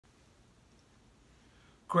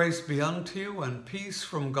Grace be unto you and peace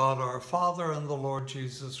from God our Father and the Lord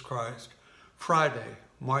Jesus Christ. Friday,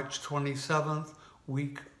 March 27th,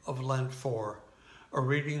 week of Lent 4. A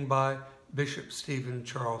reading by Bishop Stephen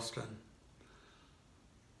Charleston.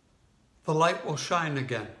 The light will shine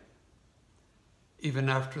again. Even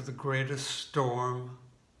after the greatest storm,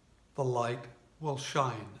 the light will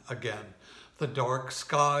shine again. The dark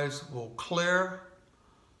skies will clear,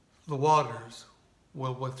 the waters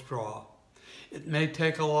will withdraw. It may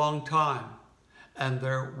take a long time, and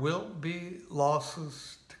there will be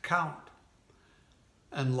losses to count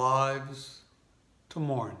and lives to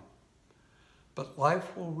mourn. But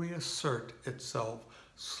life will reassert itself,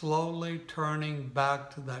 slowly turning back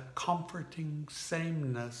to that comforting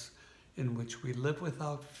sameness in which we live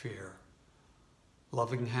without fear.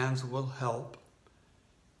 Loving hands will help.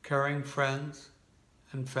 Caring friends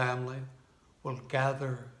and family will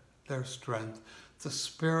gather their strength. The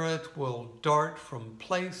Spirit will dart from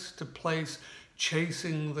place to place,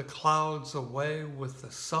 chasing the clouds away with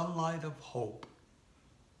the sunlight of hope.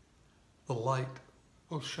 The light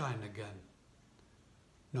will shine again,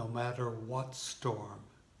 no matter what storm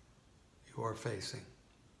you are facing.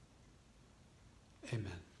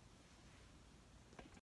 Amen.